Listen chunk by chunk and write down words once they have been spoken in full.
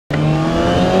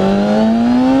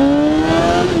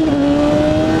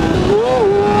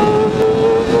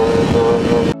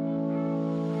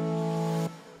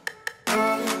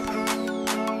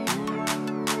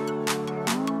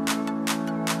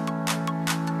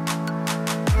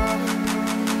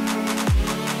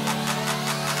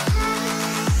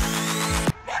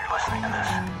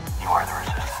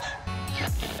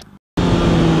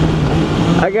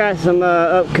I got some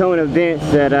upcoming events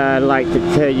that I'd like to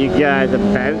tell you guys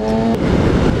about.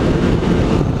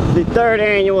 The 3rd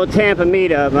annual Tampa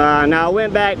Meetup. Now I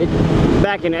went back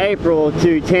in April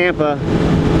to Tampa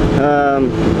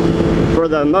for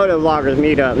the Motovloggers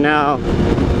Meetup. Now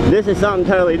this is something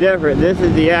totally different. This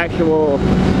is the actual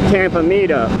Tampa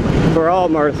Meetup for all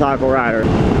motorcycle riders.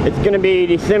 It's going to be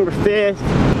December 5th.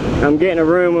 I'm getting a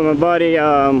room with my buddy.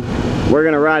 We're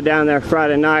going to ride down there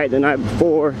Friday night, the night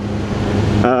before,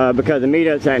 because the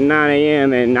meetup's at 9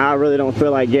 a.m. and I really don't feel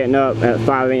like getting up at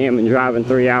 5 a.m. and driving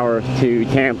 3 hours to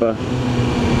Tampa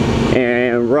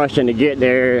and rushing to get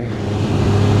there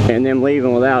and them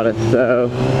leaving without us. So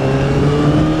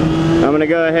I'm going to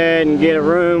go ahead and get a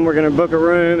room. We're going to book a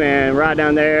room and ride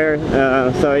down there.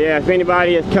 So yeah, if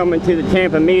anybody is coming to the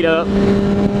Tampa Meetup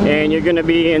and you're going to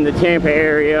be in the Tampa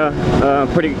area,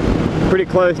 pretty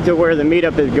close to where the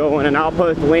meetup is going, and I'll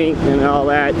post links and all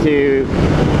that to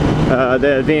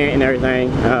the event and everything.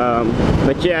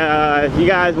 But yeah, if you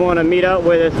guys want to meet up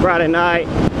with us Friday night,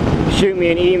 shoot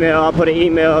me an email. I'll put an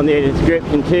email in the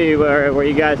description too, where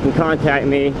you guys can contact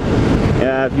me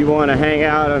if you want to hang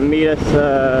out and meet us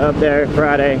up there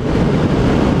Friday.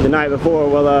 The night before,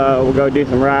 we'll go do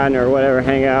some riding or whatever,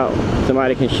 hang out.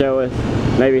 Somebody can show us,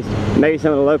 maybe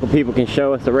some of the local people can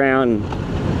show us around and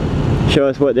show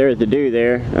us what there is to do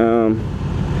there.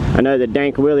 I know that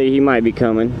Dank Willie, he might be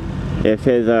coming if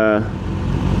his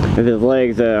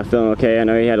legs feeling okay. I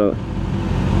know he had a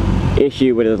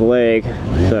issue with his leg.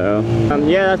 So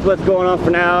yeah, that's what's going on for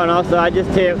now. And also I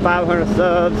just hit 500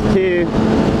 subs too,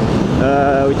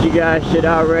 which you guys should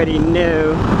already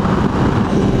know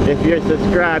if you're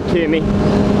subscribed to me.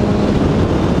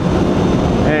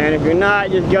 And if you're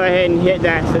not, just go ahead and hit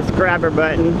that subscriber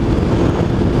button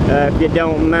if you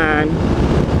don't mind,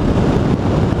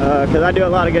 because I do a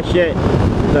lot of good shit.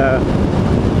 So,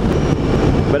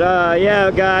 but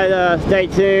yeah guys, stay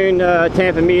tuned.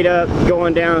 Tampa Meetup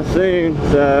going down soon,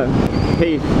 so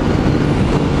peace.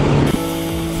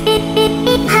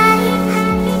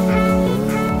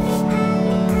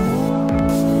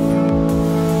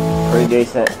 Pretty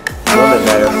decent, a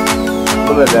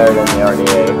little bit better than the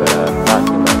RDA, but not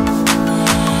too much.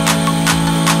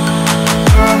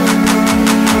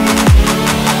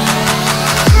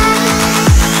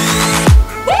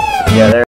 Yeah, there.